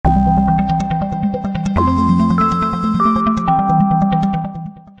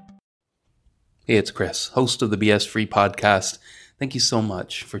Hey, it's Chris, host of the BS Free podcast. Thank you so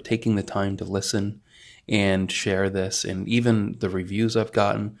much for taking the time to listen and share this. And even the reviews I've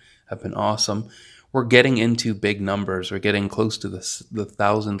gotten have been awesome. We're getting into big numbers. We're getting close to the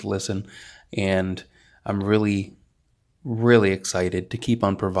 1,000th listen. And I'm really excited to keep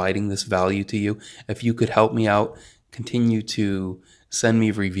on providing this value to you. If you could help me out, continue to send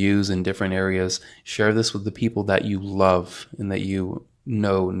me reviews in different areas. Share this with the people that you love and that you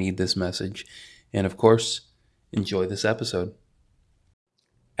know need this message. And of course, enjoy this episode.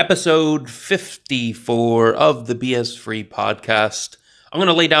 Episode 54 of the BS Free podcast. I'm going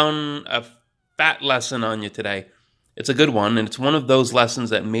to lay down a fat lesson on you today. It's a good one, and it's one of those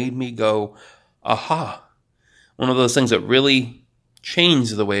lessons that made me go, aha. One of those things that really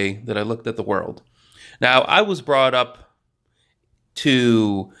changed the way that I looked at the world. Now, I was brought up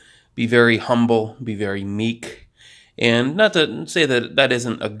to be very humble, be very meek, and not to say that that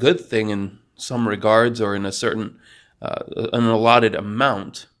isn't a good thing in some regards or in a certain, an allotted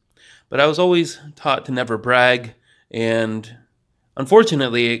amount. But I was always taught to never brag, and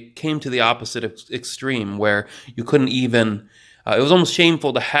unfortunately, it came to the opposite extreme where you couldn't even, it was almost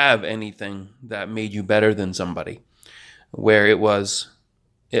shameful to have anything that made you better than somebody. Where it was,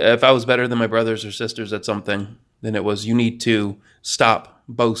 if I was better than my brothers or sisters at something, then it was, you need to stop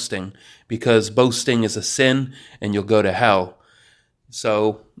boasting because boasting is a sin and you'll go to hell.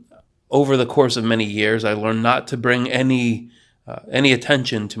 So over the course of many years, I learned not to bring any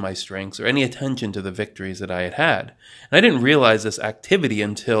attention to my strengths or any attention to the victories that I had had. And I didn't realize this activity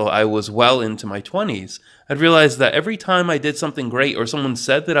until I was well into my 20s. I'd realized that every time I did something great or someone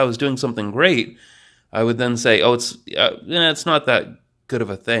said that I was doing something great, I would then say, oh, it's not that good of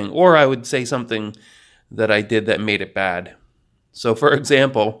a thing. Or I would say something that I did that made it bad. So for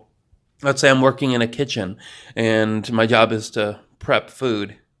example, let's say I'm working in a kitchen and my job is to prep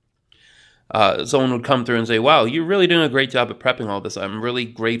food. Someone would come through and say, wow, you're really doing a great job at prepping all this. I'm really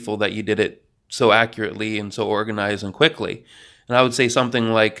grateful that you did it so accurately and so organized and quickly. And I would say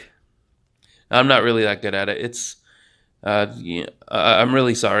something like, I'm not really that good at it. I'm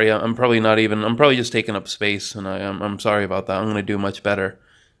really sorry. I'm probably just taking up space, and I'm sorry about that. I'm going to do much better.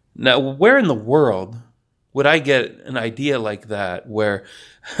 Now, where in the world would I get an idea like that where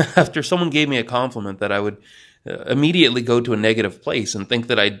after someone gave me a compliment that I would immediately go to a negative place and think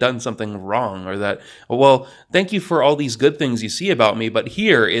that I'd done something wrong or that, well, thank you for all these good things you see about me, but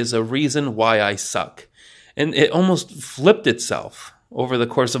here is a reason why I suck. And it almost flipped itself over the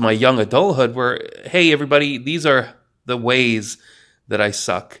course of my young adulthood where, hey, everybody, these are the ways that I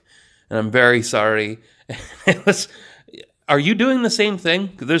suck. And I'm very sorry. Are you doing the same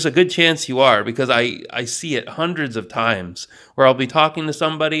thing? There's a good chance you are, because I see it hundreds of times where I'll be talking to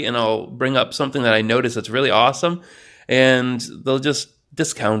somebody and I'll bring up something that I notice that's really awesome and they'll just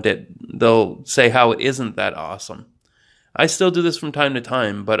discount it. They'll say how it isn't that awesome. I still do this from time to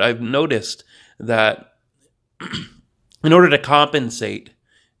time, but I've noticed that in order to compensate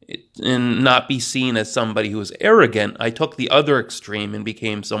and not be seen as somebody who is arrogant, I took the other extreme and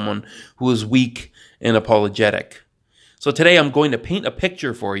became someone who was weak and apologetic. So today I'm going to paint a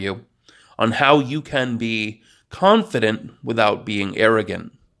picture for you on how you can be confident without being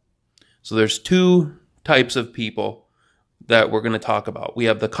arrogant. So there's two types of people that we're going to talk about. We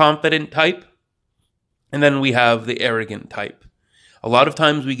have the confident type, and then we have the arrogant type. A lot of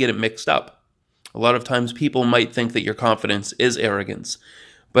times we get it mixed up. A lot of times people might think that your confidence is arrogance.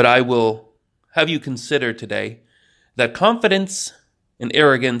 But I will have you consider today that confidence and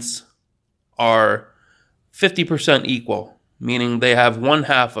arrogance are 50% equal, meaning they have one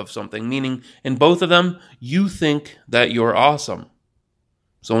half of something, meaning in both of them, you think that you're awesome.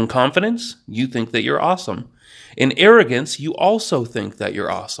 So in confidence, you think that you're awesome. In arrogance, you also think that you're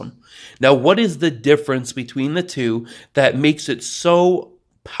awesome. Now, what is the difference between the two that makes it so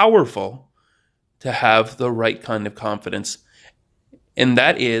powerful to have the right kind of confidence? And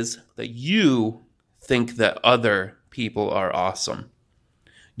that is that you think that other people are awesome.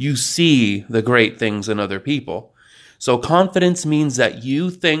 You see the great things in other people. So confidence means that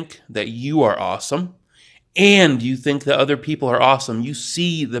you think that you are awesome and you think that other people are awesome. You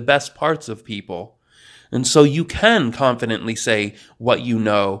see the best parts of people. And so you can confidently say what you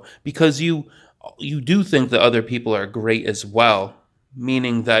know because you do think that other people are great as well.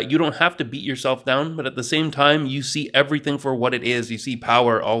 Meaning that you don't have to beat yourself down, but at the same time, you see everything for what it is. You see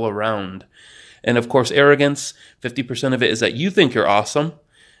power all around. And of course, arrogance, 50% of it is that you think you're awesome,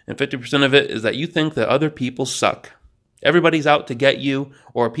 and 50% of it is that you think that other people suck. Everybody's out to get you,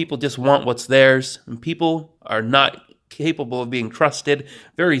 or people just want what's theirs, and people are not capable of being trusted,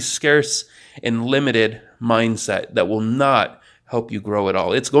 very scarce and limited mindset that will not help you grow at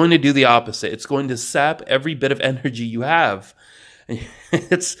all. It's going to do the opposite. It's going to sap every bit of energy you have.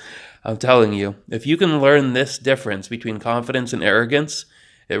 I'm telling you, if you can learn this difference between confidence and arrogance,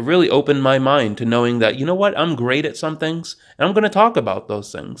 it really opened my mind to knowing that, you know what, I'm great at some things, and I'm going to talk about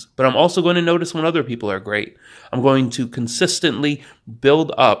those things. But I'm also going to notice when other people are great. I'm going to consistently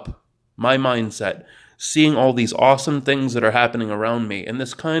build up my mindset, seeing all these awesome things that are happening around me. And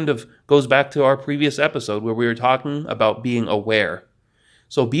this kind of goes back to our previous episode where we were talking about being aware.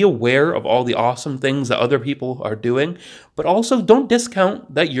 So be aware of all the awesome things that other people are doing, but also don't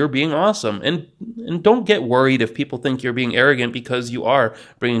discount that you're being awesome. And don't get worried if people think you're being arrogant because you are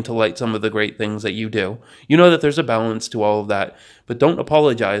bringing to light some of the great things that you do. You know that there's a balance to all of that, but don't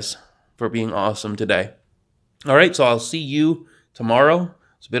apologize for being awesome today. All right, so I'll see you tomorrow.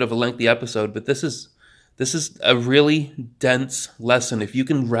 It's a bit of a lengthy episode, but this is a really dense lesson. If you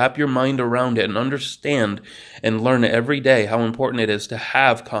can wrap your mind around it and understand and learn every day how important it is to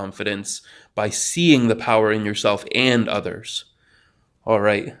have confidence by seeing the power in yourself and others. All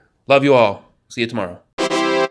right. Love you all. See you tomorrow.